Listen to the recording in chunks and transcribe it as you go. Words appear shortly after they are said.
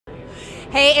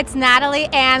Hey, it's Natalie,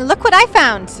 and look what I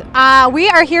found. We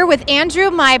are here with Andrew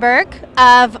MYBURGH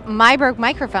of MYBURGH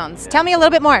Microphones. Tell me a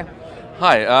little bit more.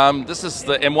 Hi, this is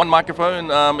the M1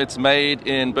 microphone. It's made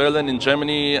in Berlin, in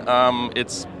Germany.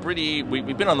 It's pretty.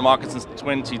 We've been on the market since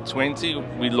 2020.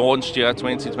 We launched here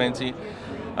 2020.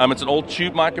 It's an old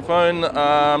tube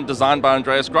microphone designed by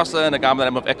Andreas Grosser and a guy by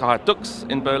the name of Eckhard Dux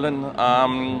in Berlin.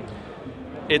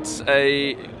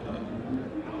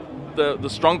 The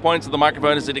strong points of the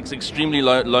microphone is that it's extremely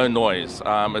low noise.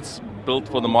 It's built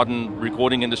for the modern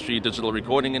recording industry, digital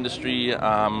recording industry.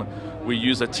 We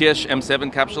use a Tiersch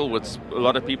M7 capsule, which a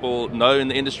lot of people know in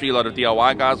the industry. A lot of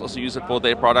DIY guys also use it for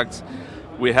their products.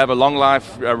 We have a long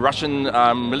life Russian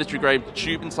military grade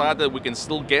tube inside that we can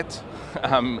still get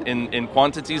in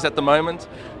quantities at the moment.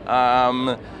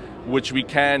 Which we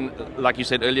can, like you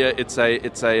said earlier, it's a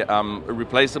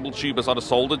replaceable tube. It's not a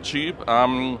soldered tube,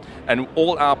 and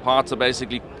all our parts are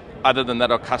basically, other than that,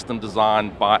 are custom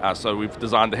designed by us. So we've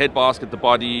designed the head basket, the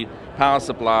body, power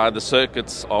supply, the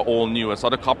circuits are all new. It's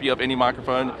not a copy of any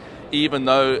microphone, even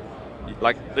though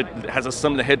like it has a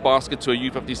similar head basket to a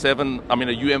U57, I mean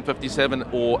a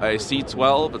UM57 or a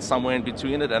C12. It's somewhere in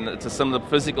between it, and it's a similar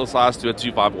physical size to a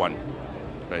 251.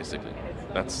 Basically,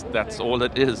 that's all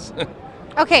it is.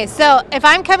 Okay, so if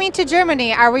I'm coming to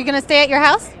Germany, are we going to stay at your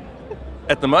house?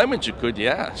 At the moment you could,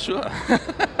 yeah, sure.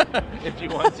 If you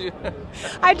want to.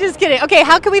 I'm just kidding. Okay,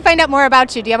 how can we find out more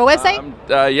about you? Do you have a website?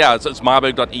 Yeah, so it's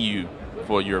MYBURGH.eu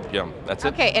for Europe, yeah, that's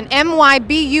it. Okay, and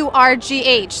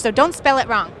MYBURGH, so don't spell it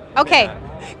wrong. Okay,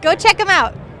 Go check them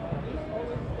out.